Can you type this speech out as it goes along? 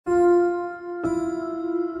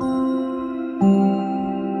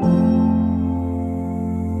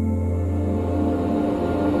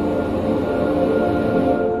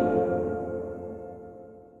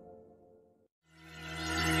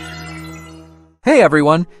Hey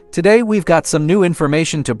everyone, today we've got some new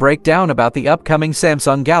information to break down about the upcoming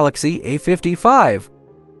Samsung Galaxy A55.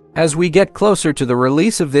 As we get closer to the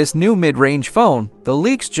release of this new mid-range phone, the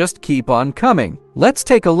leaks just keep on coming. Let's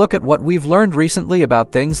take a look at what we've learned recently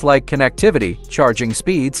about things like connectivity, charging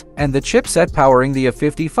speeds, and the chipset powering the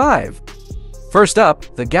A55. First up,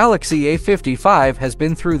 the Galaxy A55 has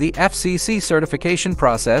been through the FCC certification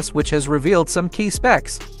process, which has revealed some key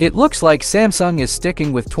specs. It looks like Samsung is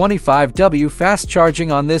sticking with 25W fast charging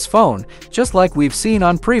on this phone, just like we've seen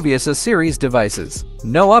on previous A-series devices.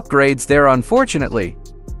 No upgrades there, unfortunately.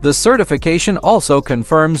 The certification also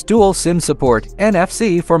confirms dual SIM support,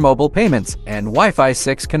 NFC for mobile payments, and Wi-Fi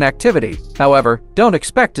 6 connectivity. However, don't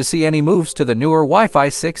expect to see any moves to the newer Wi-Fi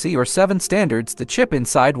 6E or 7 standards. The chip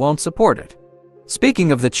inside won't support it.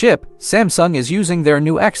 Speaking of the chip, Samsung is using their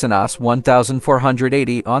new Exynos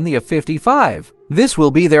 1480 on the A55. This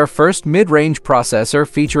will be their first mid-range processor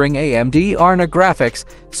featuring AMD RDNA graphics,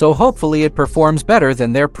 so hopefully it performs better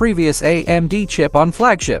than their previous AMD chip on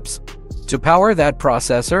flagships. To power that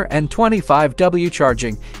processor and 25W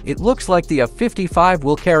charging, it looks like the A55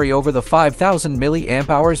 will carry over the 5000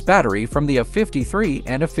 mAh battery from the A53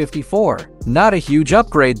 and A54. Not a huge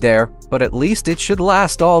upgrade there, but at least it should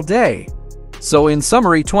last all day. So in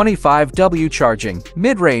summary, 25W charging,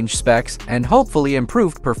 mid-range specs, and hopefully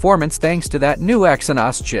improved performance thanks to that new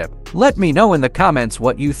Exynos chip. Let me know in the comments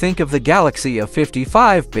what you think of the Galaxy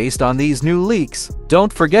A55 based on these new leaks.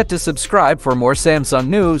 Don't forget to subscribe for more Samsung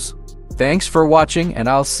news. Thanks for watching, and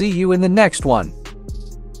I'll see you in the next one.